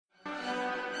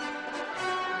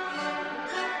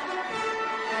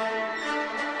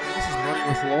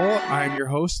with Lowell. I'm your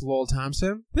host, Lowell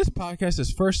Thompson. This podcast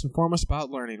is first and foremost about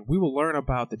learning. We will learn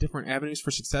about the different avenues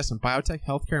for success in biotech,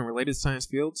 healthcare, and related science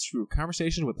fields through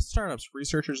conversations with startups,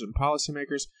 researchers, and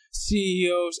policymakers,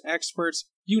 CEOs, experts,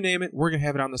 you name it. We're going to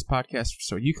have it on this podcast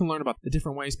so you can learn about the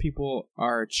different ways people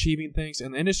are achieving things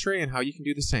in the industry and how you can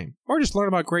do the same. Or just learn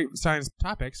about great science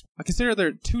topics. I consider there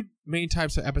are two main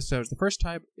types of episodes. The first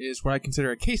type is what I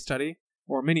consider a case study,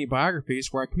 or mini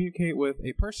biographies, where I communicate with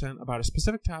a person about a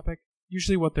specific topic,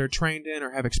 usually what they're trained in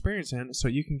or have experience in, so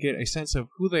you can get a sense of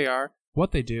who they are,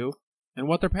 what they do, and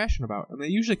what they're passionate about. And that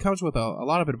usually comes with a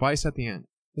lot of advice at the end.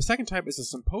 The second type is a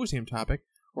symposium topic,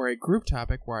 or a group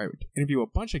topic, where I interview a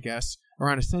bunch of guests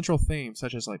around a central theme,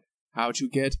 such as like how to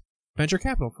get venture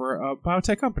capital for a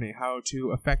biotech company, how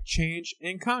to affect change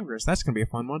in Congress. That's going to be a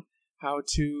fun one. How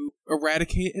to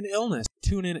eradicate an illness.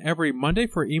 Tune in every Monday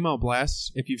for email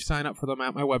blasts if you sign up for them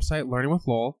at my website, Learning with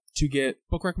Lowell, to get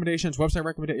book recommendations, website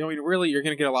recommendations. Really, you're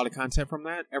going to get a lot of content from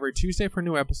that. Every Tuesday for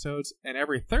new episodes, and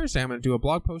every Thursday I'm going to do a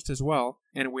blog post as well.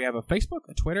 And we have a Facebook,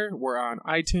 a Twitter. We're on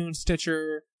iTunes,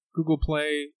 Stitcher, Google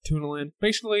Play, TuneIn.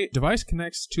 Basically, device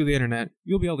connects to the internet.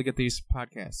 You'll be able to get these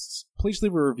podcasts. Please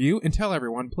leave a review and tell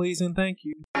everyone, please and thank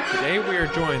you. Today we are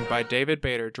joined by David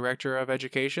Bader, Director of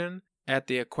Education at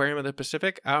the Aquarium of the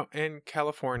Pacific out in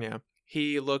California.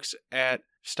 He looks at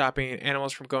stopping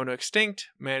animals from going to extinct,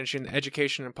 managing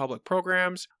education and public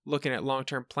programs, looking at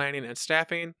long-term planning and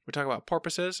staffing. We talk about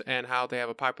porpoises and how they have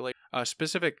a population.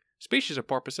 Specific species of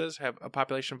porpoises have a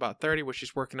population of about 30, which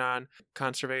he's working on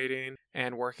conservating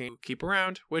and working to keep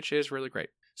around, which is really great.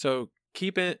 So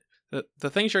keep it. The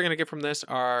things you're going to get from this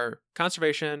are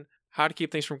conservation, how to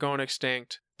keep things from going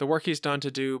extinct, the work he's done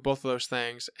to do both of those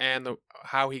things, and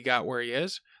how he got where he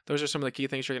is. Those are some of the key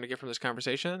things you're going to get from this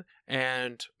conversation,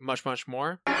 and much, much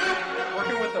more.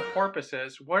 Working with the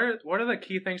porpoises, what are the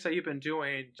key things that you've been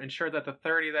doing to ensure that the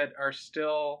 30 that are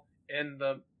still in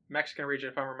the Mexican region,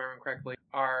 if I'm remembering correctly,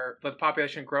 the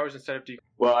population grows instead of decreases?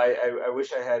 Well, I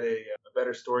wish I had a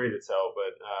better story to tell,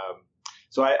 but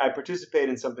so I participate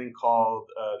in something called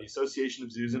the Association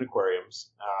of Zoos and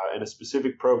Aquariums, and a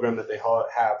specific program that they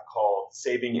have called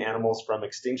Saving Animals From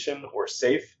Extinction, or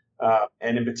SAFE.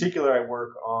 And in particular, I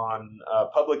work on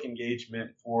public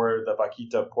engagement for the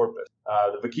vaquita porpoise.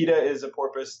 The vaquita is a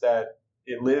porpoise that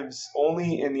it lives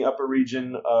only in the upper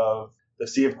region of the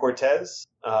Sea of Cortez,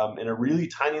 in a really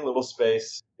tiny little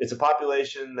space. It's a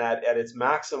population that at its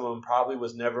maximum probably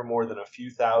was never more than a few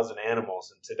thousand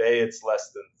animals, and today it's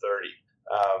less than 30.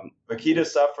 Vaquitas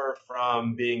suffer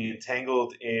from being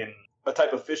entangled in a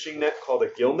type of fishing net called a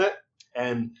gill net,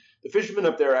 and the fishermen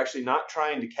up there are actually not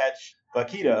trying to catch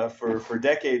vaquita. For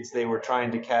decades, they were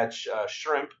trying to catch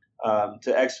shrimp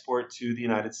to export to the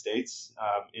United States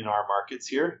in our markets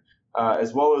here,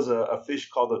 as well as a fish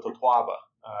called the totuaba.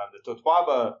 The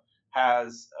totuaba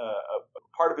has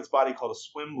a part of its body called a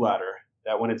swim bladder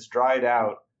that, when it's dried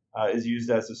out, is used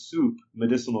as a soup,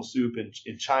 medicinal soup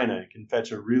in China. It can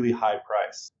fetch a really high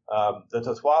price. The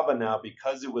totuaba now,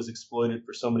 because it was exploited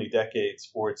for so many decades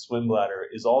for its swim bladder,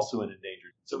 is also an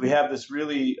endangered. So we have this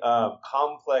really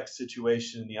complex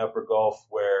situation in the Upper Gulf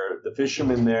where the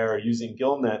fishermen there are using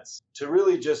gill nets to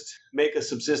really just make a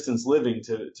subsistence living,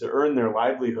 to earn their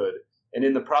livelihood. And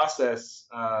in the process,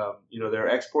 they're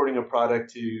exporting a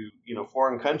product to,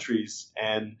 foreign countries,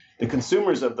 and the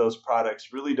consumers of those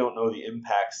products really don't know the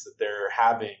impacts that they're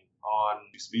having on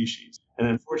species. And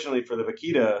unfortunately for the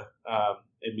vaquita,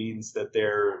 it means that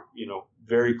they're,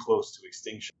 very close to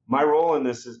extinction. My role in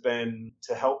this has been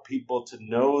to help people to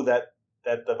know that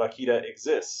the vaquita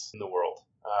exists in the world.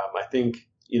 I think,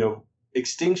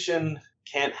 extinction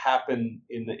can't happen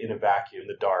in a vacuum, in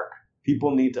the dark.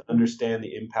 People need to understand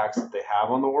the impacts that they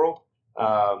have on the world,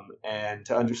 and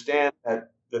to understand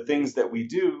that the things that we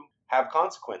do have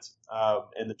consequences,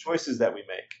 and the choices that we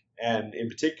make. And in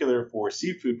particular for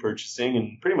seafood purchasing,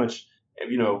 and pretty much,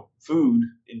 food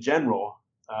in general,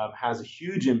 has a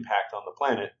huge impact on the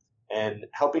planet, and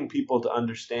helping people to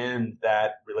understand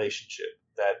that relationship,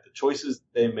 that the choices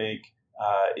they make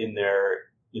in their,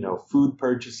 food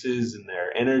purchases and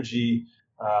their energy,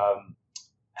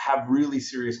 have really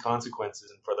serious consequences,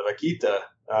 and for the vaquita,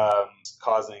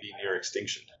 causing near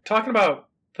extinction. Talking about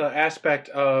the aspect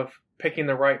of picking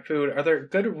the right food, are there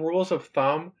good rules of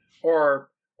thumb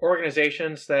or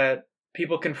organizations that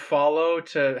people can follow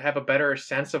to have a better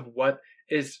sense of what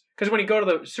is? Because when you go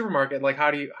to the supermarket, like how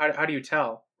do you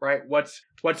tell, right? What's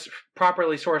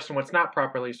properly sourced and what's not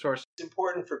properly sourced? It's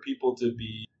important for people to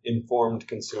be informed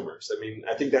consumers. I mean,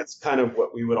 I think that's kind of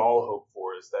what we would all hope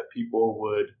for, is that people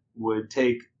would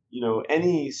take,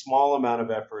 any small amount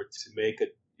of effort to make an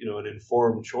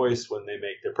informed choice when they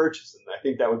make their purchase. And I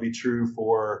think that would be true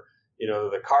for,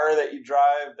 the car that you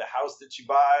drive, the house that you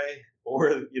buy, or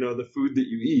the food that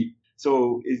you eat.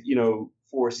 So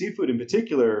for seafood in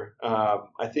particular,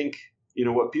 I think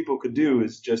what people could do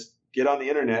is just get on the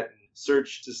internet and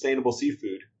search sustainable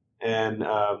seafood, and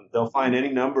they'll find any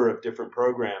number of different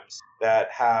programs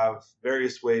that have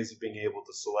various ways of being able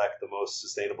to select the most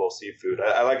sustainable seafood.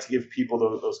 I like to give people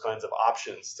those kinds of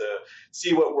options to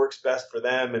see what works best for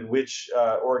them and which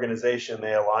organization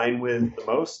they align with the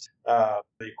most.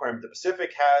 The Aquarium of the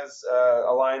Pacific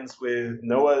aligns with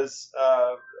NOAA's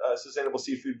Sustainable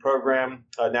Seafood Program,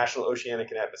 National Oceanic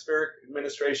and Atmospheric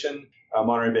Administration.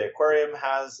 Monterey Bay Aquarium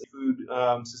has a food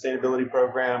sustainability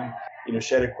program.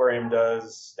 Shed Aquarium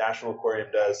does, National Aquarium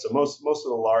does. So most of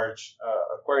the large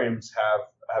aquariums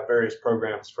have various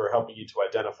programs for helping you to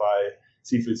identify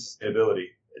seafood sustainability.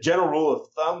 A general rule of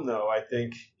thumb, though, I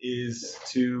think, is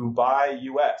to buy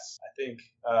U.S. I think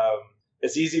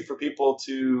it's easy for people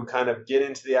to kind of get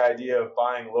into the idea of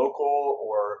buying local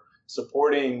or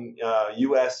supporting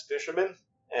U.S. fishermen.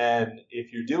 And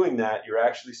if you're doing that, you're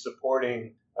actually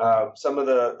supporting some of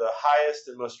the highest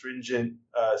and most stringent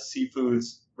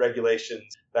seafoods regulations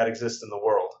that exist in the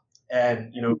world.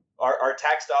 And, our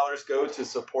tax dollars go to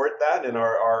support that, and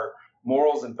our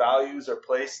morals and values are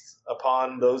placed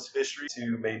upon those fisheries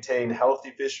to maintain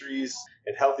healthy fisheries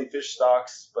and healthy fish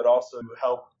stocks, but also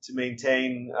help to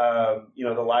maintain,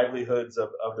 the livelihoods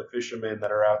of the fishermen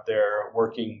that are out there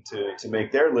working to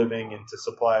make their living and to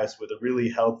supply us with a really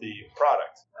healthy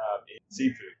product in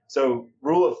seafood. So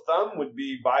rule of thumb would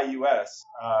be buy U.S.,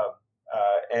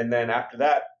 and then after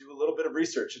that, do a little bit of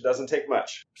research. It doesn't take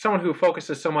much. Someone who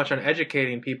focuses so much on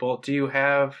educating people, do you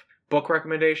have book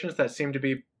recommendations that seem to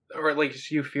be, or at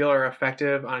least you feel are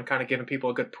effective on kind of giving people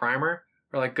a good primer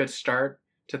or like good start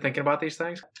to thinking about these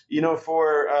things?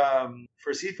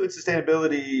 For seafood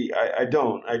sustainability, I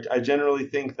don't. I generally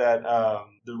think that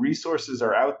the resources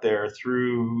are out there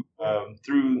through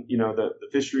the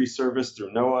fisheries service,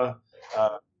 through NOAA.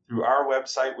 Through our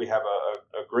website, we have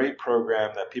a great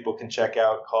program that people can check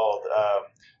out called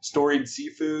Storied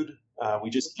Seafood. We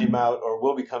just came out, or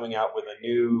will be coming out, with a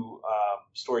new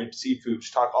Storied Seafood,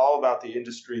 which talk all about the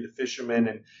industry, the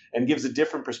fishermen, and gives a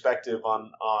different perspective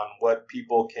on what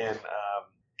people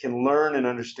can learn and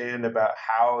understand about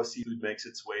how seafood makes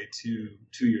its way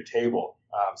to your table.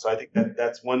 So I think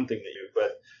that's one thing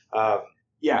that but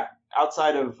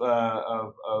outside of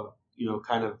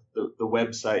kind of the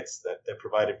websites that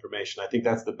provide information, I think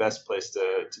that's the best place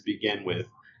to begin with.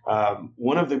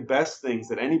 One of the best things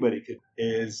that anybody could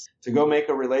is to go make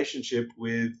a relationship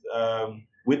with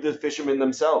the fishermen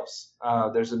themselves.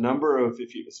 There's a number of,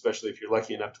 especially if you're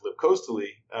lucky enough to live coastally,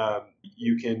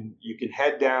 you can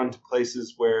head down to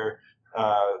places where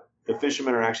the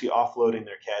fishermen are actually offloading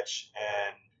their catch,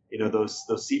 and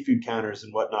those seafood counters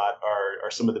and whatnot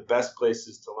are some of the best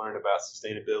places to learn about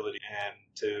sustainability and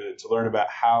to learn about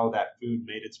how that food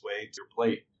made its way to your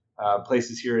plate.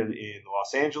 Places here in the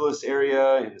Los Angeles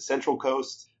area, in the Central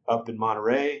Coast, up in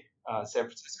Monterey, San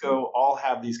Francisco, all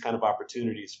have these kind of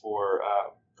opportunities for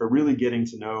really getting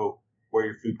to know where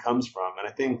your food comes from. And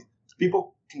I think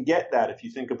people can get that if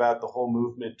you think about the whole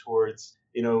movement towards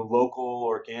local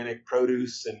organic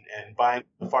produce and buying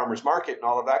the farmer's market and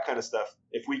all of that kind of stuff.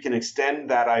 If we can extend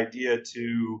that idea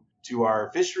to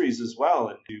our fisheries as well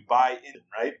and to buy in,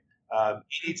 right?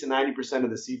 80 to 90% of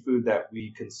the seafood that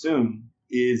we consume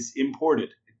is imported.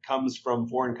 It comes from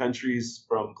foreign countries,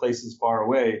 from places far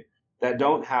away that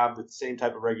don't have the same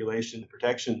type of regulation and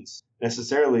protections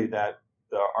necessarily that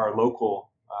our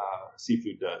local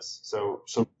seafood does. So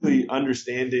really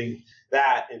understanding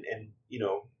that and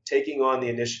taking on the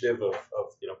initiative of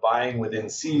buying within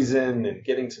season and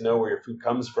getting to know where your food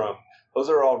comes from, those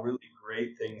are all really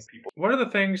great things. What are the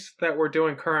things that we're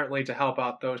doing currently to help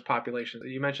out those populations?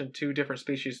 You mentioned 2 different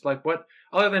species. Like what,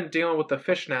 other than dealing with the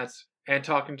fish nets and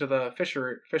talking to the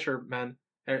fishermen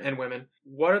and women,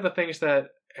 what are the things that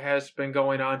has been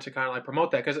going on to kind of like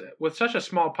promote that? Because with such a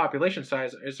small population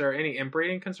size, is there any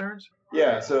inbreeding concerns?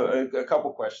 Yeah, so a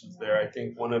couple questions there. I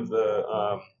think one of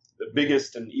the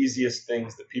biggest and easiest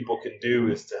things that people can do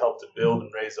is to help to build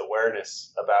and raise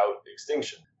awareness about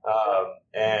extinction.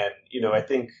 I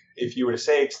think if you were to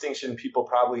say extinction, people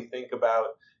probably think about,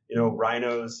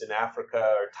 rhinos in Africa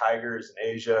or tigers in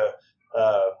Asia.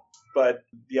 But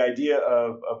the idea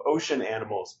of ocean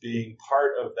animals being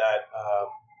part of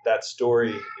that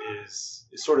story is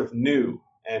sort of new.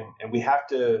 And we have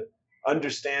to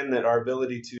understand that our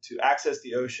ability to access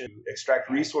the ocean, extract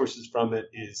resources from it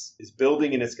is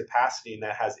building in its capacity, and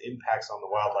that has impacts on the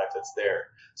wildlife that's there.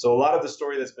 So a lot of the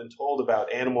story that's been told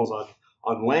about animals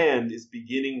on land is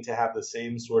beginning to have the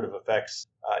same sort of effects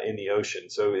in the ocean.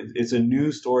 So it's a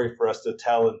new story for us to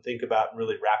tell and think about and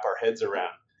really wrap our heads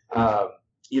around.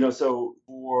 So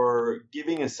for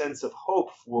giving a sense of hope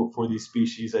for these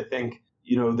species, I think,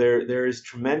 there is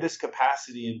tremendous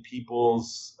capacity in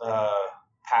people's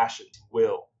passion,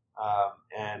 will.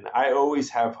 And I always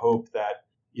have hope that,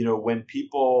 when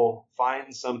people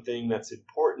find something that's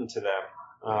important to them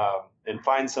and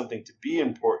find something to be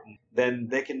important, then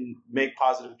they can make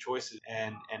positive choices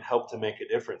and help to make a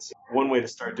difference. One way to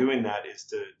start doing that is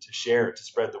to share, to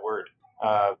spread the word,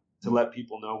 to let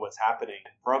people know what's happening.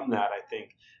 And from that, I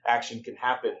think action can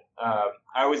happen. I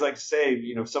always like to say,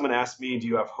 if someone asks me, do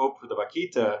you have hope for the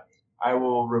vaquita? I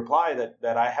will reply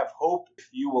that I have hope if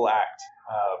you will act.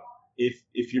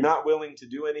 If you're not willing to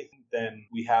do anything, then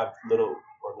we have little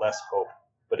or less hope.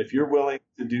 But if you're willing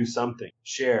to do something,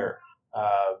 share,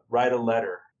 write a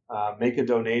letter, make a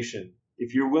donation,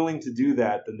 if you're willing to do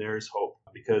that, then there is hope,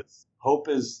 because hope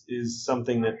is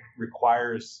something that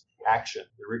requires action.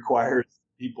 It requires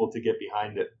people to get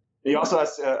behind it. He also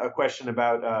asked a question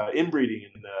about inbreeding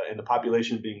and the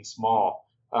population being small.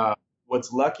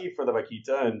 What's lucky for the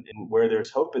vaquita and where there's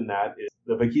hope in that is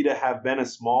the vaquita have been a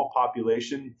small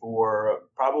population for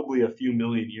probably a few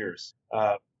million years.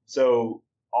 So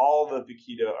all the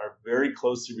vaquita are very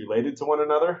closely related to one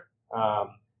another.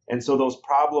 And so those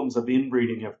problems of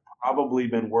inbreeding have probably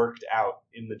been worked out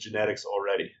in the genetics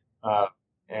already.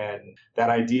 And that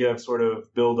idea of sort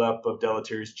of buildup of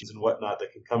deleterious genes and whatnot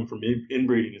that can come from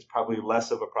inbreeding is probably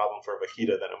less of a problem for a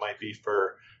vaquita than it might be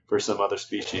for some other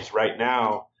species. Right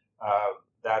now,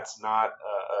 that's not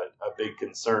a big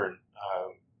concern.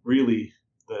 Really,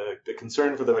 the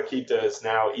concern for the vaquita is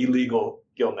now illegal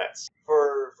gill nets.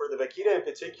 For the vaquita in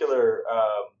particular,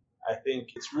 I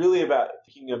think it's really about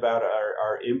thinking about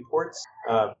our imports,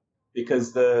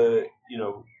 because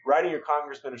writing your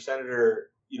congressman or senator,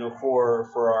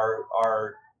 for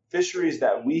our fisheries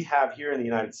that we have here in the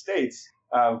United States,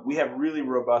 we have really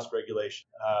robust regulation.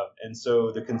 And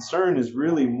so the concern is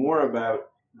really more about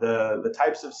the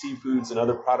types of seafoods and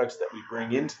other products that we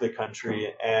bring into the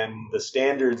country and the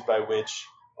standards by which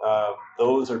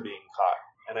those are being caught.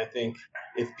 And I think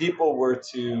if people were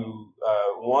to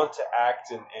want to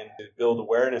act and to build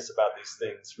awareness about these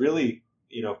things, really,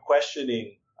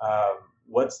 questioning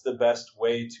what's the best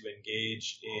way to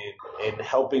engage in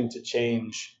helping to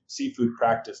change seafood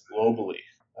practice globally.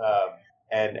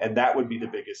 And that would be the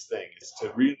biggest thing, is to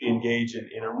really engage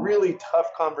in a really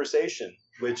tough conversation,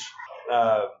 which,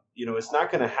 it's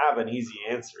not going to have an easy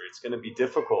answer. It's going to be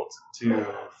difficult to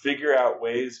figure out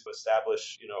ways to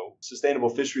establish, sustainable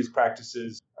fisheries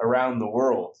practices around the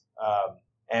world.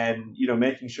 And,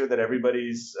 making sure that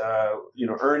everybody's,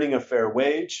 earning a fair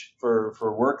wage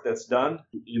for work that's done,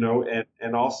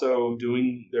 and also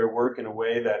doing their work in a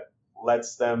way that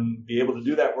lets them be able to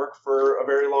do that work for a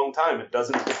very long time. It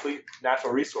doesn't deplete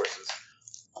natural resources.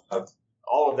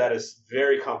 All of that is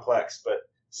very complex, but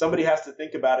somebody has to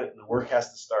think about it and the work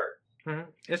has to start. Mm-hmm.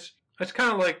 It's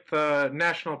kind of like the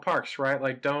national parks, right?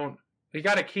 Like, you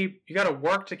got to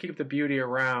work to keep the beauty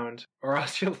around, or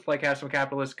else you'll have some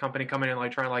capitalist company come in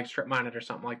and try and strip mine it or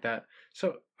something like that.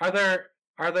 So are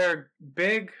there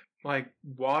big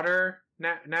water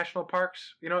national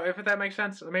parks? If that makes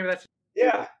sense. Maybe that's.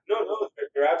 Yeah, no,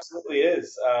 there absolutely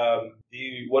is.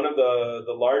 One of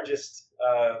the largest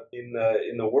in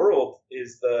the world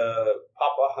is the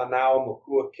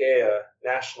Papahanaumokuakea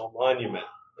National Monument,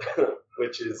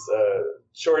 which is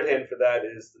shorthand for that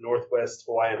is the Northwest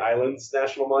Hawaiian Islands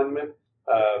National Monument.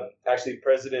 Actually,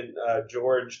 President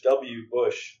George W.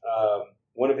 Bush,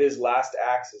 one of his last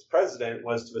acts as president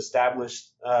was to establish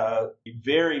a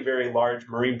very, very large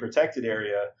marine protected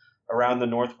area around the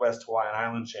Northwest Hawaiian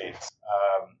Island chains.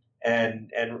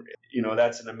 And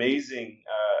that's an amazing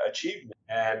achievement.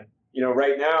 And,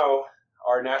 right now,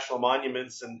 our national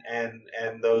monuments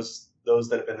and those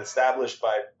that have been established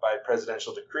by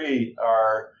presidential decree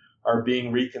are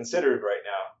being reconsidered right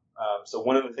now. So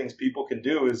one of the things people can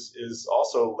do is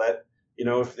also let,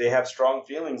 if they have strong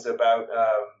feelings about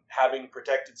having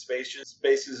protected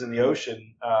spaces in the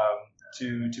ocean,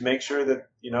 to make sure that,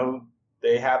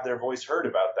 they have their voice heard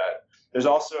about that. There's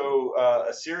also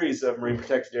a series of marine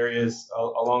protected areas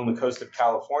along the coast of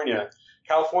California.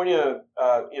 California,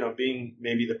 being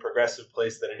maybe the progressive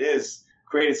place that it is,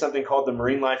 created something called the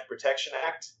Marine Life Protection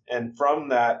Act. And from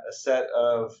that,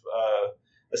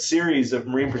 a series of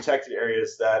marine protected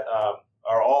areas that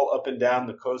are all up and down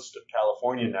the coast of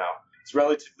California now. It's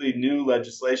relatively new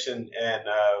legislation, and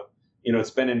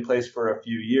it's been in place for a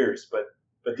few years. But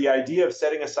the idea of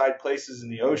setting aside places in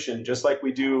the ocean, just like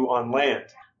we do on land,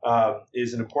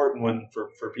 is an important one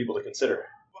for people to consider.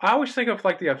 I always think of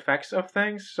like the effects of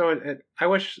things. So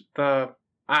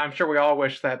I'm sure we all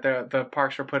wish that the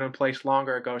parks were put in place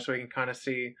longer ago so we can kind of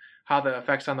see how the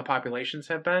effects on the populations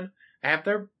have been. Have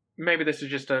there, maybe this is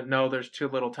just a no, there's too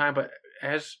little time, but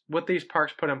with these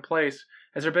parks put in place,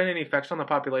 has there been any effects on the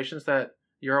populations that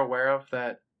you're aware of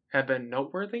that have been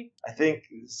noteworthy? I think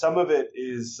some of it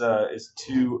is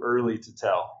too early to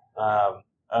tell.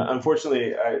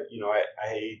 Unfortunately, I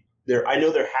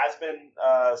know there has been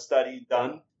a study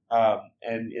done,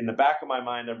 and in the back of my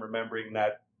mind, I'm remembering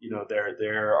that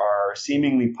there are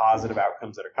seemingly positive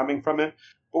outcomes that are coming from it.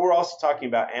 But we're also talking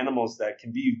about animals that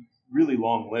can be really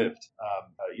long-lived.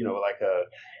 Like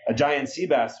a giant sea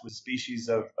bass was a species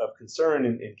of concern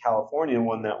in California,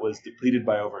 one that was depleted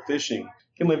by overfishing,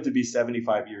 can live to be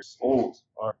 75 years old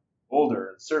or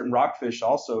older. Certain rockfish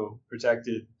also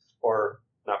protected, or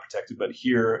not protected, but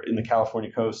here in the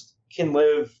California coast, can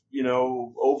live,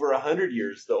 over 100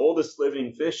 years. The oldest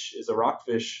living fish is a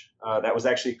rockfish that was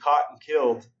actually caught and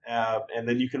killed, and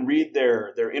then you can read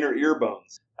their inner ear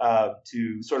bones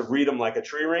to sort of read them like a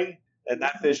tree ring, and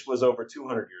that fish was over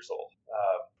 200 years old.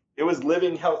 It was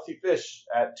living, healthy fish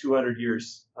at 200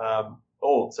 years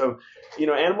old. So,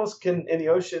 animals in the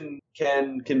ocean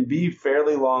can be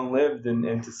fairly long-lived,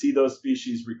 and to see those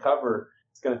species recover,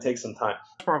 it's going to take some time.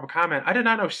 More of a comment. I did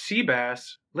not know sea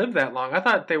bass lived that long. I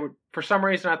thought they would, for some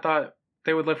reason, I thought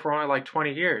they would live for only like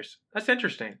 20 years. That's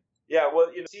interesting. Yeah,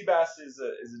 well, sea bass is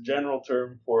a general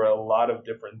term for a lot of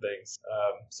different things.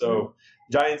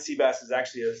 Giant sea bass is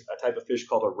actually a type of fish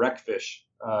called a wreck fish.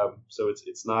 So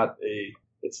it's not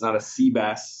a sea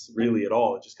bass really at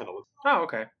all. It just kind of looks. Oh,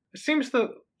 okay. It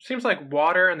seems like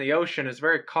water in the ocean is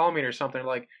very calming or something.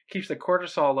 Like keeps the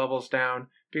cortisol levels down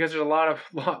because there's a lot of,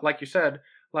 like you said,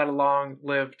 a lot of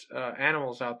long-lived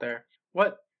animals out there.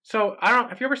 So I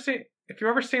don't. If you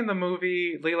ever seen the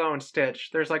movie Lilo and Stitch,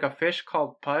 there's like a fish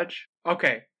called Pudge.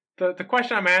 Okay. The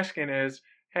question I'm asking is,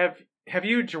 have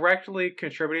you directly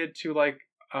contributed to like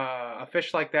a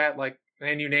fish like that, like,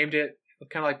 and you named it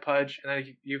kind of like Pudge, and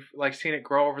then you've like seen it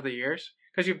grow over the years?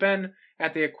 Because you've been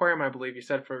at the aquarium, I believe you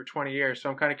said, for 20 years. So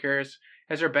I'm kind of curious,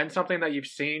 has there been something that you've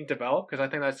seen develop? Because I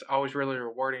think that's always really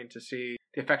rewarding to see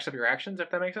the effects of your actions, if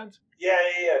that makes sense. Yeah.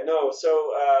 No,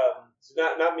 so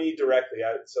not me directly.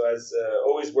 So as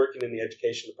always working in the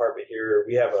education department here,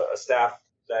 we have a staff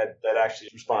that actually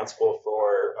is responsible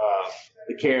for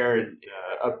the care and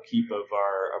upkeep of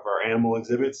our animal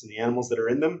exhibits and the animals that are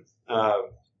in them.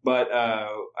 But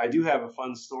I do have a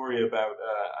fun story about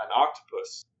an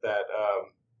octopus that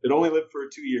it only lived for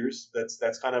 2 years.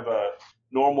 That's kind of a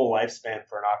normal lifespan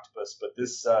for an octopus. But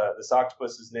this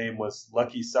octopus's name was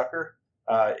Lucky Sucker.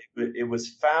 It was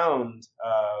found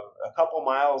a couple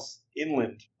miles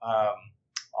inland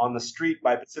on the street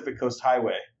by Pacific Coast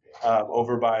Highway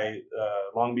over by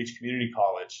Long Beach Community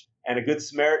College. And a Good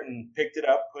Samaritan picked it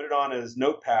up, put it on his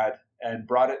notepad, and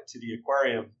brought it to the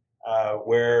aquarium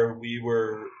where we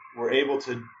were able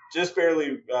to just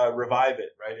barely revive it,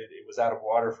 right? It was out of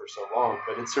water for so long,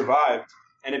 but it survived.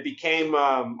 And it became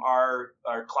our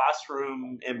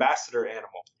classroom ambassador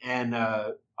animal. And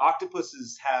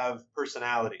octopuses have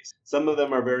personalities. Some of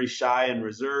them are very shy and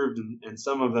reserved, and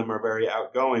some of them are very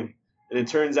outgoing. And it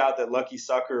turns out that Lucky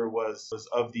Sucker was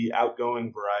of the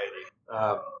outgoing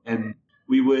variety. And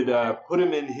we would put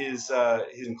him in his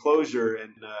enclosure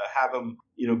and have him,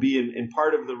 be in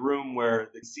part of the room where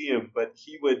they see him. But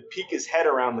he would peek his head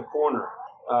around the corner.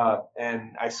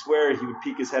 And I swear he would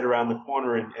peek his head around the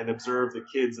corner and observe the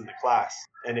kids in the class.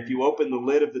 And if you open the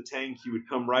lid of the tank, he would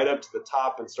come right up to the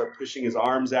top and start pushing his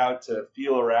arms out to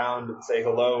feel around and say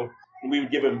hello. And we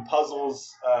would give him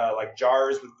puzzles, like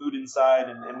jars with food inside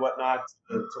and whatnot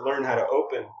to learn how to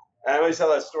open. And I always tell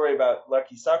that story about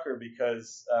Lucky Sucker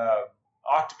because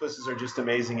octopuses are just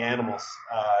amazing animals.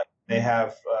 They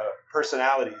have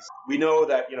personalities. We know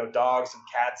that, dogs and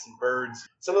cats and birds,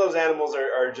 some of those animals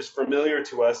are just familiar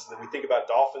to us. And then we think about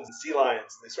dolphins and sea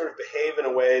lions. And they sort of behave in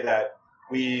a way that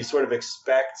we sort of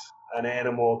expect an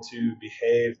animal to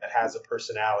behave that has a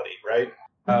personality, right?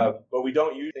 But we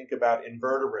don't usually think about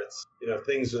invertebrates,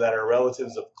 things that are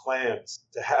relatives of clams,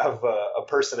 to have a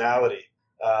personality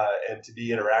and to be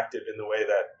interactive in the way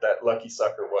that Lucky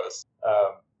Sucker was.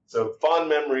 So fond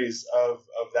memories of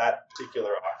that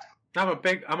particular octopus.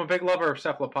 I'm a big lover of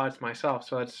cephalopods myself,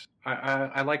 so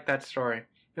I like that story.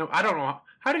 I don't know,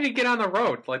 how did he get on the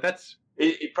road? Like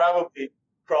he probably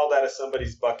crawled out of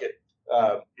somebody's bucket.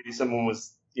 Maybe someone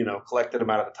was collected him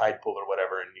out of the tide pool or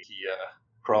whatever, and he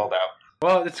crawled out.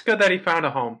 Well, it's good that he found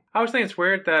a home. I always think it's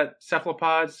weird that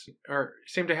cephalopods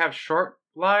seem to have short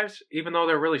lives, even though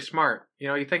they're really smart.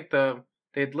 You think the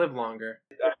they'd live longer.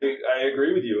 I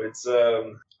agree with you. It's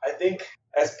I think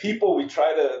as people we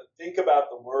try to think about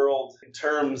the world in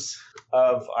terms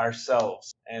of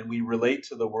ourselves, and we relate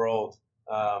to the world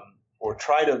or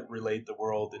try to relate the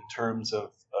world in terms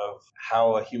of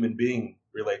how a human being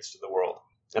relates to the world.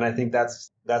 And I think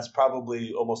that's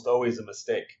probably almost always a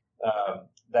mistake.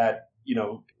 That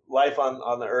life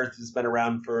on the Earth has been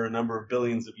around for a number of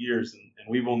billions of years, and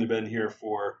we've only been here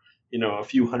for a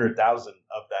few 100,000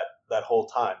 of that whole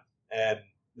time. And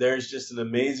there's just an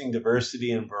amazing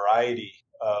diversity and variety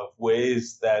of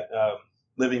ways that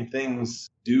living things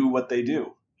do what they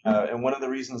do. And one of the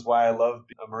reasons why I love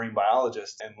being a marine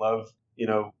biologist and love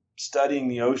studying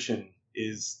the ocean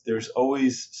is there's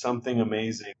always something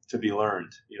amazing to be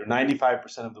learned. 95%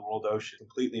 of the world ocean is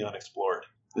completely unexplored.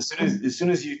 As soon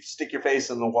as you stick your face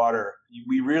in the water,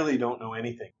 we really don't know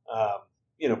anything.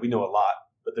 We know a lot,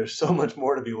 but there's so much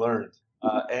more to be learned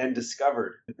and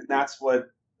discovered. And that's what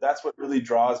really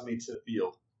draws me to the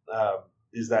field,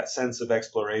 is that sense of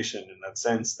exploration and that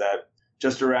sense that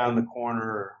just around the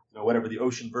corner, whatever the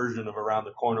ocean version of around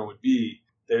the corner would be,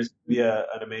 there's going to be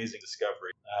an amazing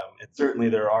discovery. And certainly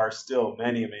there are still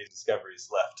many amazing discoveries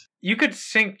left. You could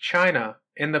sink China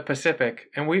in the Pacific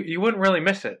and you wouldn't really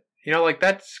miss it.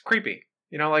 That's creepy.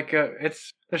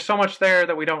 There's so much there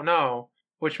that we don't know,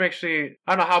 which makes me,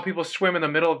 I don't know how people swim in the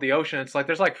middle of the ocean. It's like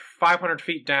there's like 500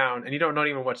 feet down and you don't know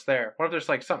even what's there. What if there's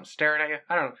like something staring at you?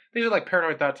 I don't know. These are like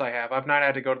paranoid thoughts I have. I've not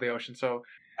had to go to the ocean, so.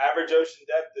 Average ocean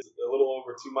depth is a little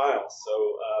over 2 miles,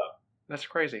 so. That's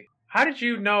crazy. How did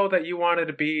you know that you wanted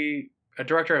to be a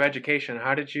director of education?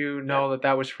 How did you know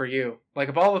that was for you? Like,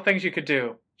 of all the things you could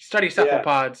do, study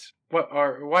cephalopods,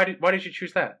 why did you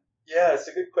choose that? Yeah, it's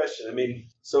a good question. I mean,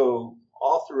 so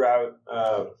all throughout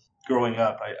growing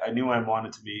up, I knew I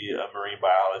wanted to be a marine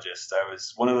biologist. I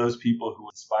was one of those people who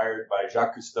was inspired by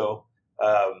Jacques Cousteau,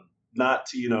 not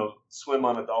to, swim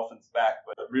on a dolphin's back,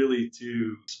 but really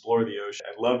to explore the ocean.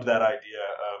 I loved that idea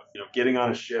of, getting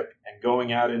on a ship and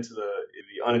going out into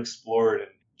the unexplored and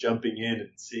jumping in and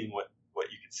seeing what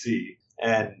you could see.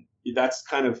 And that's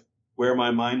kind of where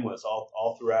my mind was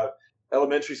all throughout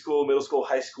elementary school, middle school,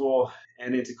 high school,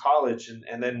 and into college.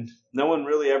 And then no one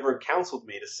really ever counseled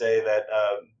me to say that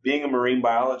being a marine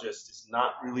biologist is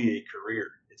not really a career.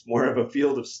 It's more of a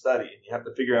field of study, and you have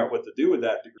to figure out what to do with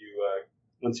that degree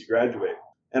once you graduate.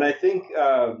 And I think,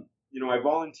 I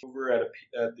volunteered over at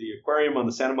the Aquarium on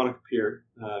the Santa Monica Pier.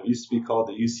 It used to be called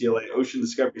the UCLA Ocean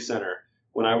Discovery Center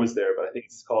when I was there, but I think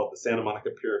it's called the Santa Monica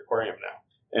Pier Aquarium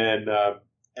now.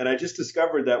 And I just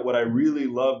discovered that what I really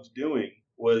loved doing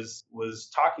was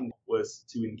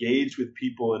to engage with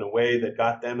people in a way that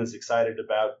got them as excited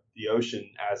about the ocean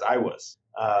as I was.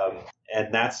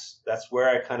 And that's where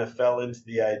I kind of fell into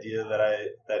the idea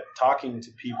that talking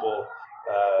to people,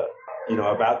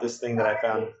 about this thing that I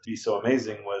found to be so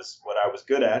amazing was what I was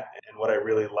good at and what I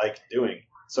really liked doing.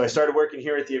 So I started working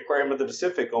here at the Aquarium of the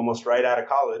Pacific almost right out of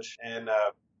college, and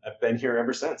I've been here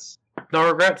ever since. No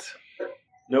regrets?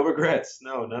 No regrets.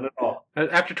 No, none at all.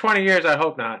 After 20 years, I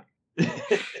hope not.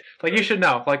 Like, you should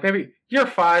know. Like, maybe you're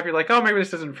 5, you're like, oh, maybe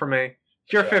this isn't for me.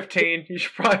 You're 15, you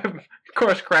should probably have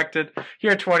course corrected.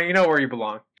 You're 20, you know where you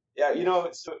belong. Yeah,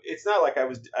 so it's not like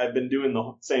I've been doing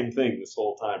the same thing this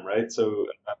whole time, right? So,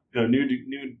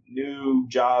 new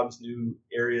jobs, new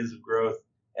areas of growth.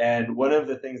 And one of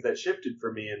the things that shifted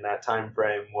for me in that time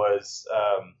frame was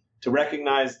to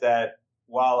recognize that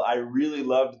while I really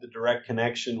loved the direct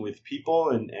connection with people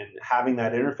and having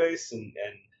that interface, and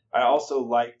I also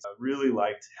really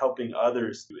liked helping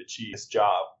others to achieve this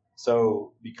job.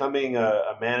 So becoming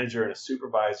a manager and a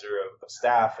supervisor of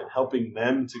staff and helping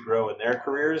them to grow in their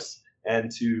careers and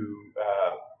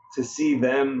to see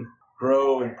them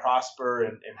grow and prosper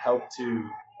and help to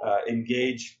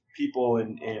engage people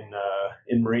in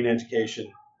marine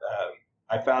education,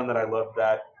 I found that I loved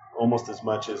that almost as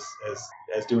much as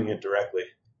doing it directly,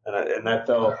 and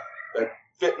that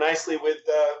fit nicely with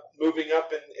moving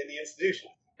up in the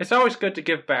institution. It's always good to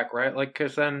give back, right? Like,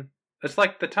 because then it's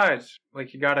like the tides.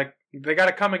 Like, they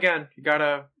gotta come again. You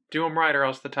gotta do them right, or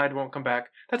else the tide won't come back.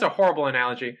 That's a horrible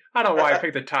analogy. I don't know why I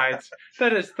picked the tides.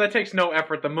 That takes no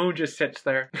effort. The moon just sits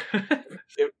there.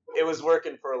 It was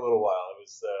working for a little while. It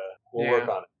was. We'll work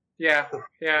on it.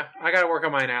 Yeah. I gotta work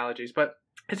on my analogies, but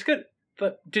it's good.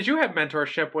 But did you have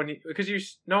mentorship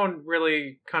because no one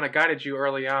really kind of guided you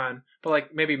early on, but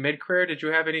like maybe mid-career, did you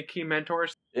have any key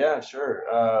mentors? Yeah, sure.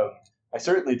 I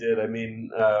certainly did. I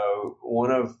mean,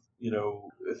 one of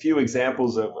a few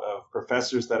examples of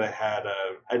professors that I had.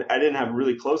 I didn't have a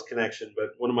really close connection,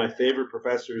 but one of my favorite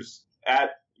professors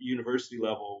at university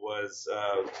level was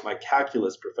my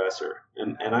calculus professor,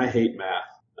 and I hate math.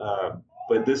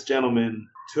 But this gentleman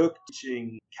took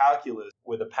teaching calculus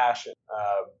with a passion,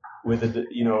 with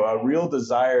a real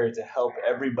desire to help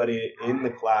everybody in the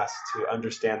class to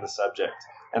understand the subject.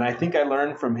 And I think I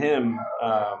learned from him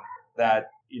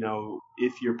that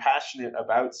if you're passionate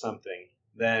about something,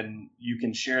 then you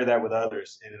can share that with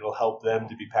others, and it'll help them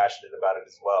to be passionate about it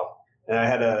as well. And I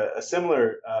had a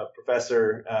similar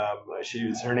professor.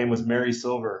 Her name was Mary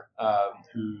Silver,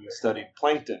 who studied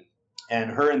plankton,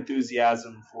 and her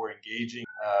enthusiasm for engaging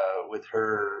with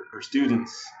her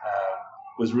students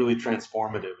was really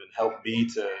transformative and helped me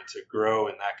to grow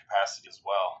in that capacity as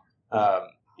well.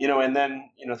 And then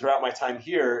throughout my time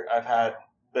here, I've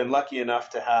been lucky enough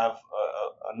to have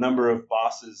a number of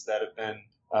bosses that have been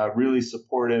really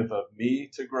supportive of me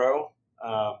to grow,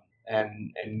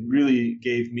 and really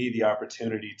gave me the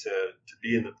opportunity to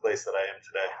be in the place that I am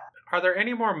today. Are there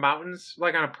any more mountains,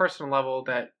 like on a personal level,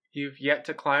 that you've yet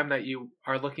to climb that you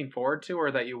are looking forward to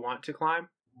or that you want to climb?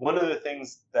 One of the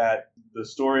things that the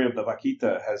story of the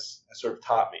Vaquita has sort of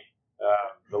taught me,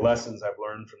 the lessons I've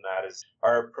learned from that, is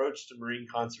our approach to marine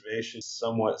conservation is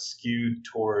somewhat skewed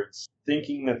towards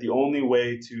thinking that the only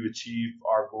way to achieve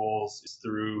our goals is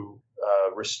through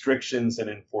restrictions and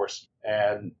enforcement.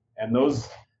 And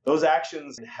those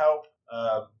actions help,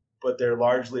 but they're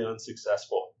largely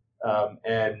unsuccessful.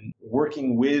 And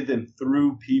working with and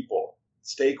through people,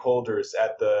 stakeholders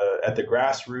at the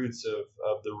grassroots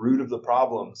of the root of the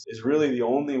problems is really the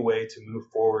only way to move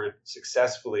forward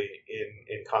successfully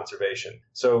in conservation.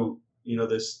 So,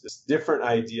 this different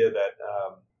idea that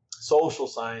social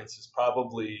science is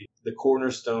probably the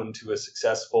cornerstone to a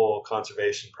successful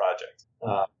conservation project.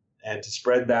 And to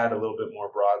spread that a little bit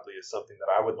more broadly is something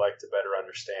that I would like to better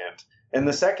understand. And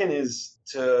the second is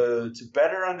to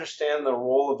better understand the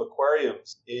role of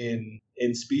aquariums in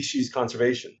species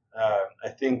conservation. I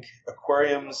think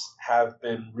aquariums have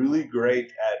been really great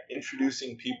at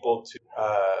introducing people to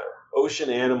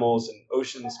ocean animals and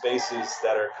ocean spaces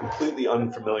that are completely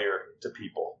unfamiliar to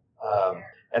people.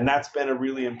 And that's been a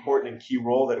really important and key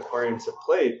role that aquariums have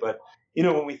played. But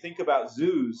when we think about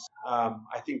zoos,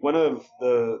 I think one of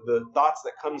the thoughts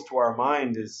that comes to our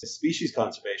mind is species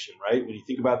conservation, right? When you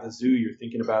think about the zoo, you're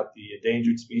thinking about the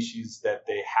endangered species that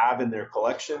they have in their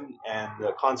collection and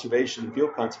the conservation and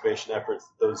field conservation efforts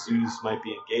that those zoos might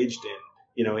be engaged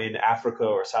in Africa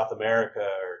or South America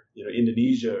or,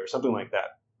 Indonesia or something like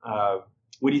that.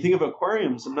 When you think of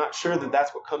aquariums, I'm not sure that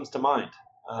that's what comes to mind.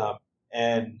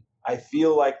 And I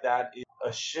feel like that is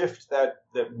a shift that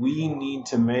we need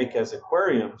to make as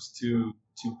aquariums to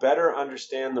better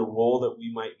understand the role that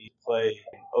we might need to play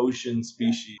in ocean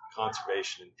species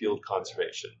conservation and field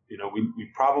conservation. We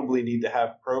probably need to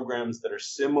have programs that are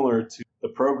similar to the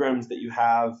programs that you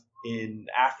have in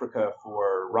Africa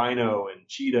for rhino and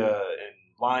cheetah and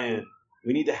lion.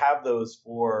 We need to have those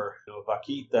for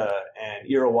vaquita and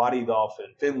Irrawaddy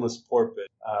dolphin, finless porpoise,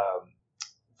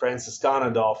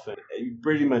 Franciscana dolphin.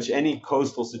 Pretty much any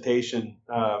coastal cetacean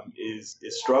is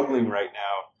struggling right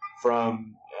now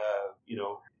from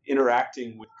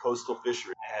interacting with coastal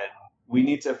fisheries, and we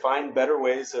need to find better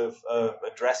ways of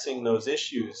addressing those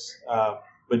issues,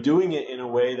 but doing it in a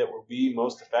way that will be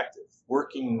most effective.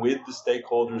 Working with the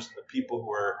stakeholders and the people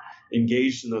who are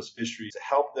engaged in those fisheries to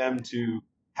help them to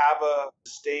have a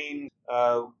sustained,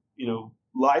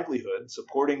 livelihood,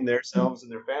 supporting themselves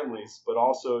and their families, but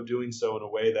also doing so in a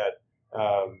way that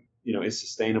is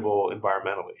sustainable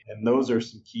environmentally. And those are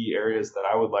some key areas that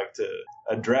I would like to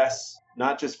address,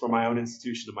 not just for my own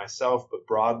institution and myself, but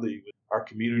broadly with our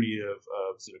community of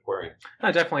aquariums.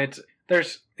 No, definitely.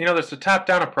 There's a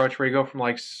top-down approach where you go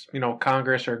from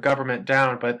Congress or government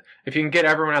down, but if you can get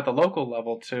everyone at the local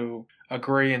level to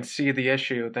agree and see the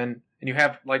issue, then and you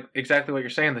have exactly what you're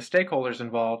saying, the stakeholders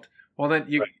involved, well then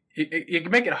you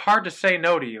can make it hard to say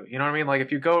no to you. You know what I mean? Like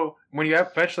when you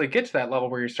eventually get to that level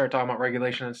where you start talking about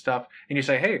regulation and stuff, and you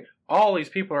say, hey, all these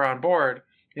people are on board,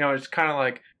 it's kind of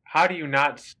like, how do you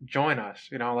not join us?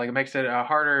 It makes it a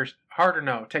harder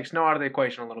no. It takes no out of the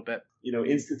equation a little bit.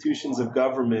 Institutions of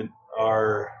government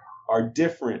are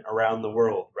different around the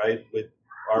world, right? With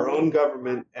our own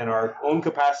government and our own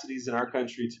capacities in our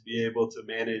country to be able to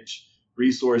manage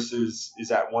resources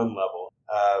is at one level.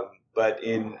 But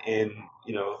in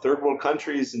third world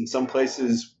countries, in some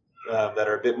places that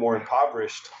are a bit more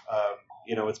impoverished,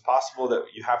 it's possible that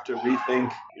you have to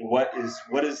rethink what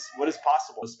is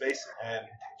possible in space.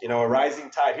 And a rising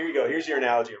tide. Here you go. Here's your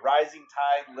analogy. A rising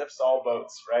tide lifts all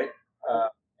boats, right?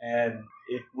 And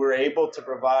if we're able to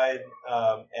provide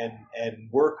and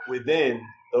work within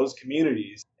those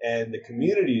communities, and the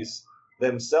communities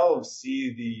themselves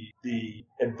see the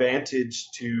advantage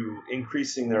to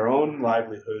increasing their own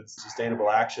livelihoods, sustainable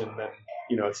action, then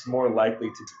it's more likely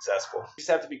to be successful. We just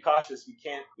have to be cautious.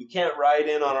 We can't ride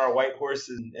in on our white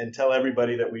horses and tell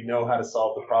everybody that we know how to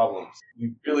solve the problems.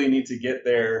 We really need to get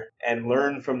there and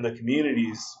learn from the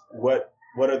communities what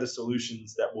are the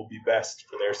solutions that will be best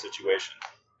for their situation.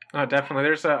 Oh, definitely.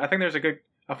 I think there's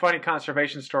a funny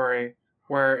conservation story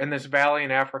where in this valley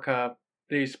in Africa,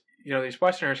 these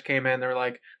Westerners came in. They're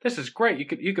like, "This is great.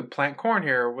 You could plant corn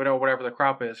here, or whatever the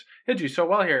crop is. It'd do so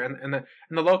well here." And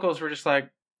the locals were just like,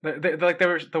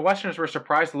 the Westerners were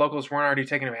surprised the locals weren't already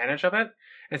taking advantage of it,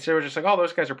 and so they were just like, "Oh,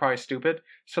 those guys are probably stupid."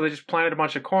 So they just planted a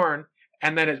bunch of corn,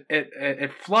 and then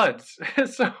it floods.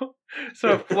 so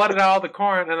it flooded out all the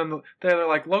corn, and then they're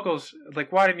like, locals,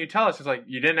 like, "Why didn't you tell us?" It's like,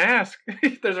 you didn't ask.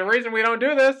 There's a reason we don't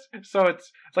do this. So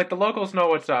it's like the locals know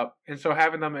what's up, and so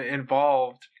having them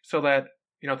involved so that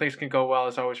things can go well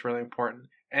is always really important.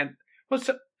 And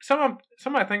some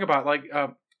I think about, like,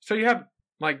 so you have,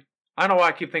 like, I don't know why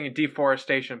I keep thinking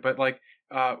deforestation, but like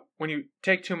when you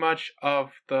take too much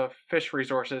of the fish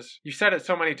resources, you said it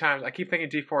so many times, I keep thinking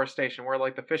deforestation, where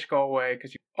like the fish go away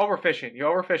because you overfish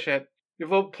it.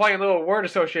 You play a little word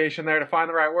association there to find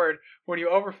the right word. When you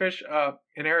overfish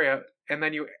an area and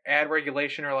then you add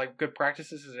regulation or like good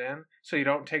practices in so you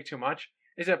don't take too much,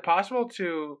 is it possible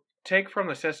to take from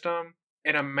the system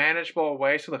in a manageable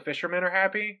way so the fishermen are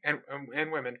happy and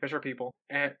women, fish are people,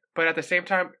 but at the same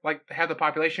time, like, have the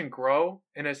population grow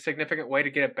in a significant way to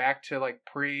get it back to like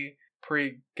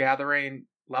pre-gathering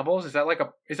levels? Is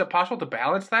it possible to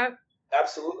balance that?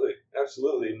 Absolutely.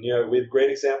 And, we have great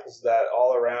examples of that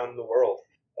all around the world.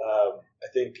 I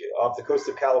think off the coast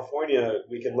of California,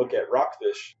 we can look at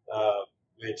rockfish,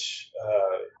 which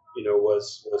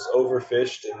was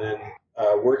overfished, and then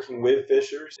working with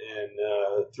fishers and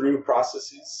through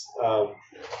processes,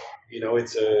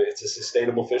 it's a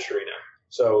sustainable fishery now.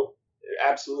 So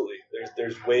absolutely,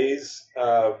 there's ways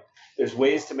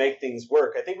to make things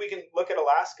work. I think we can look at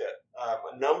Alaska.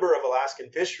 A number of Alaskan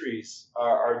fisheries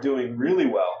are doing really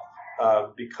well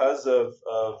because of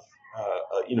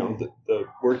the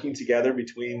working together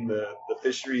between the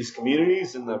fisheries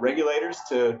communities and the regulators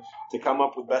to come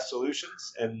up with best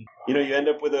solutions. And you end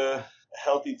up with a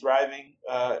healthy, thriving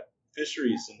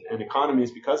fisheries and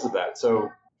economies because of that. So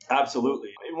absolutely.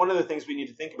 And one of the things we need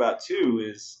to think about too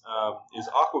is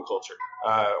aquaculture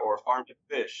or farm to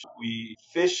fish.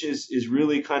 Fish is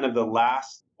really kind of the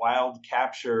last wild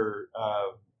capture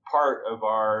part of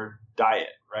our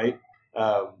diet, right?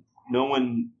 No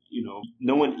one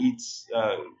eats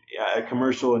at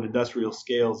commercial and industrial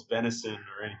scales venison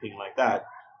or anything like that.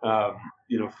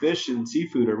 Fish and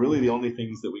seafood are really the only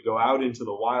things that we go out into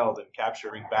the wild and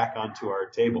capturing back onto our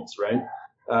tables, right?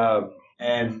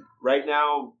 And right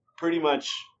now, pretty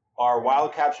much our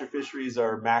wild capture fisheries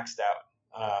are maxed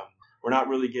out. We're not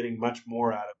really getting much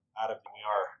more out of than we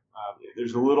are.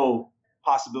 There's a little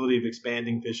possibility of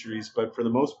expanding fisheries, but for the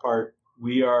most part,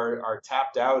 we are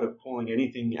tapped out of pulling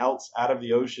anything else out of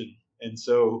the ocean. And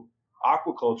so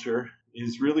aquaculture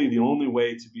is really the only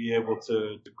way to be able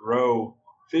to grow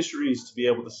fisheries, to be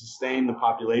able to sustain the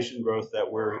population growth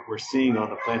that we're seeing on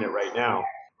the planet right now.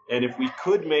 And if we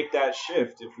could make that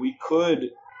shift, if we could,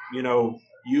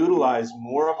 utilize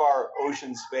more of our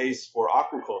ocean space for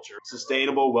aquaculture,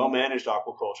 sustainable, well-managed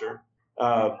aquaculture,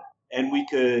 and we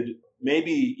could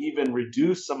maybe even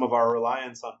reduce some of our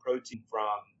reliance on protein from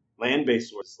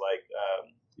land-based sources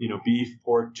like, beef,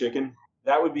 pork, chicken,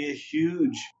 that would be a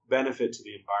huge benefit to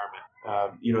the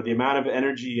environment. The amount of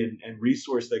energy and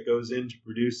resource that goes into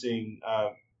producing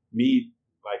meat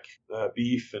like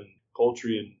beef and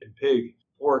poultry and pig,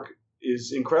 pork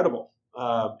is incredible.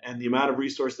 And the amount of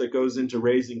resource that goes into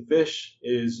raising fish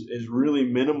is really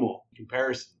minimal in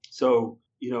comparison. So,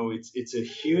 it's a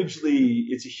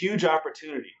huge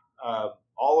opportunity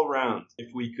all around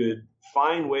if we could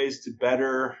find ways to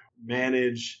better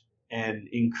manage and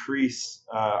increase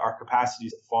our capacity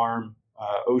to farm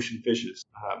ocean fishes.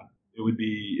 It would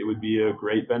be a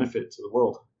great benefit to the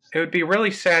world. It would be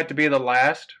really sad to be the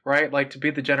last, right? Like, to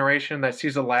be the generation that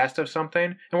sees the last of something.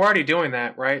 And we're already doing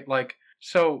that, right? Like,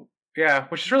 so, yeah,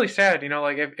 which is really sad,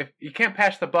 like, if you can't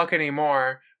pass the buck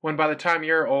anymore, when by the time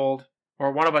you're old,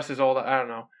 or one of us is old, I don't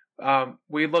know,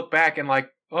 we look back and like,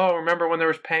 oh, remember when there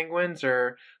was penguins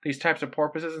or these types of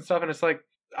porpoises and stuff? And it's like,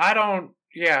 I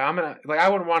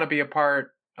wouldn't want to be a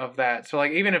part of that. So,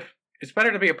 like, even if it's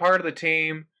better to be a part of the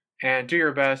team and do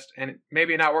your best and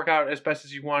maybe not work out as best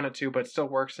as you want it to, but still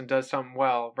works and does something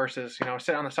well versus,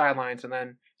 sit on the sidelines and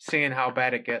then seeing how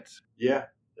bad it gets. Yeah,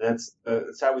 that's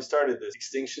how we started this.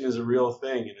 Extinction is a real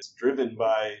thing, and it's driven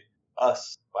by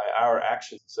us, by our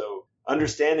actions. So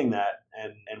understanding that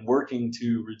and working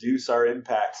to reduce our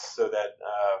impacts so that,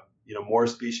 more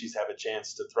species have a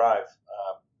chance to thrive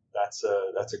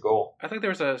that's a goal. I think there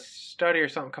was a study or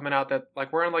something coming out that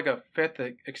like we're in like a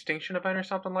 5th extinction event or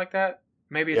something like that.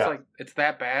 Maybe it's like it's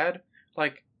that bad.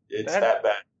 Like it's that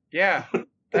bad. Yeah.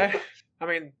 I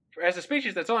mean, as a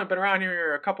species that's only been around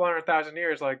here a couple 100,000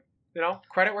 years, like, you know,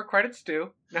 credit where credit's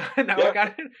due. Now we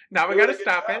gotta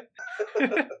stop it.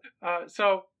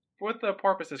 So with the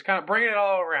porpoises, kind of bringing it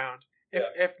all around.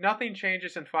 If nothing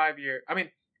changes in 5 years, I mean,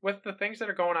 with the things that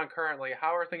are going on currently,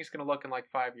 how are things going to look in like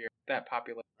 5 years? That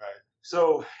population. Right.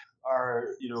 So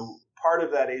part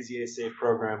of that AZA Safe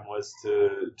program was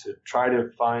to try to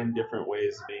find different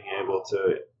ways of being able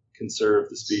to conserve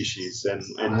the species,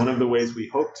 and one of the ways we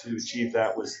hoped to achieve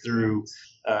that was through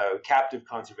captive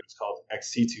conservation. It's called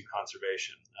ex situ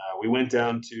conservation. We went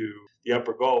down to the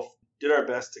Upper Gulf, did our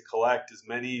best to collect as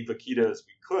many vaquita as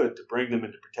we could to bring them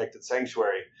into protected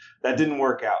sanctuary. That didn't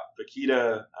work out.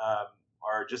 Vaquita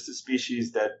are just a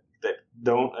species that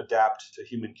don't adapt to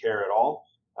human care at all,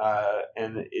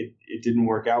 and it didn't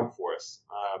work out for us.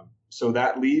 So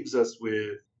that leaves us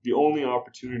with the only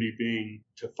opportunity being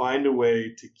to find a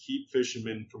way to keep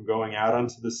fishermen from going out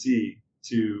onto the sea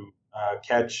to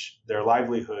catch their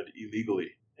livelihood illegally.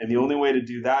 And the only way to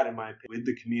do that, in my opinion, with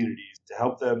the communities, to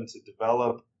help them to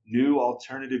develop new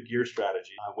alternative gear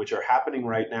strategies, which are happening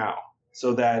right now,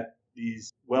 so that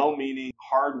these well-meaning,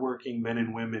 hardworking men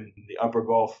and women in the Upper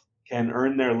Gulf can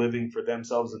earn their living for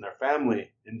themselves and their family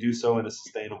and do so in a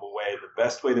sustainable way. The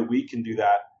best way that we can do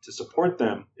that to support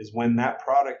them is when that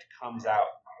product comes out,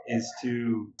 is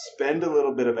to spend a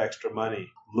little bit of extra money,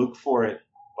 look for it,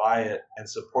 buy it, and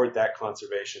support that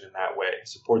conservation in that way.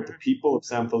 Support the people of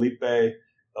San Felipe,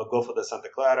 El Golfo de Santa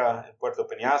Clara, and Puerto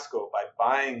Peñasco by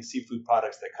buying seafood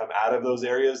products that come out of those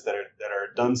areas that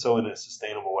are done so in a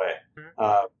sustainable way.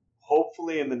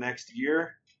 Hopefully in the next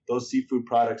year, those seafood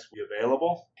products will be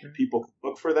available and people can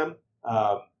look for them.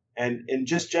 And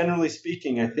just generally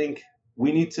speaking, I think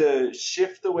we need to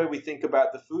shift the way we think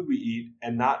about the food we eat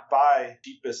and not buy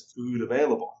cheapest food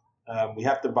available. We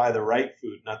have to buy the right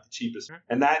food, not the cheapest.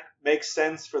 And that makes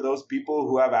sense for those people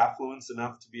who have affluence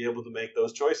enough to be able to make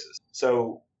those choices.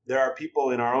 So there are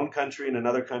people in our own country and in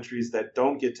other countries that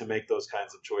don't get to make those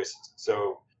kinds of choices.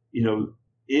 So,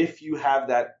 if you have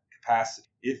that capacity,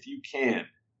 if you can,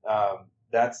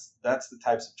 that's the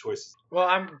types of choices. Well,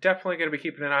 I'm definitely going to be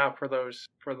keeping an eye out for those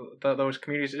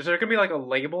communities. Is there going to be like a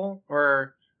label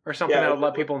or something that'll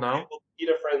let people know?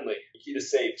 Vaquita friendly, Vaquita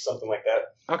safe, something like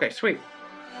that. Okay, sweet.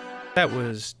 That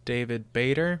was David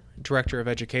Bader, Director of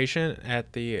Education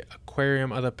at the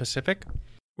Aquarium of the Pacific.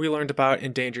 We learned about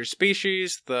endangered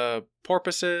species, the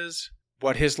porpoises,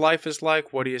 what his life is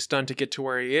like, what he has done to get to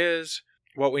where he is,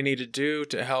 what we need to do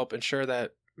to help ensure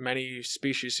that many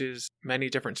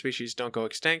different species don't go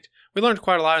extinct. We learned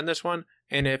quite a lot in this one,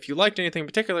 and if you liked anything in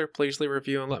particular, please leave a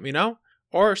review and let me know,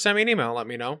 or send me an email and let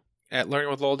me know at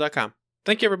learningwithlowell.com.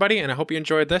 Thank you, everybody, and I hope you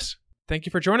enjoyed this. Thank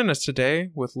you for joining us today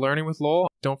with Learning with Lowell.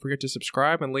 Don't forget to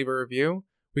subscribe and leave a review.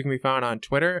 We can be found on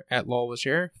Twitter at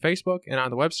LowellWasHere, Facebook, and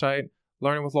on the website,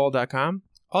 learningwithlowell.com.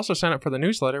 Also sign up for the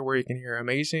newsletter where you can hear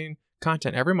amazing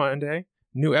content every Monday,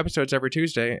 new episodes every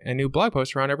Tuesday, and new blog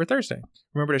posts around every Thursday.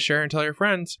 Remember to share and tell your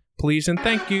friends. Please and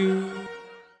thank you.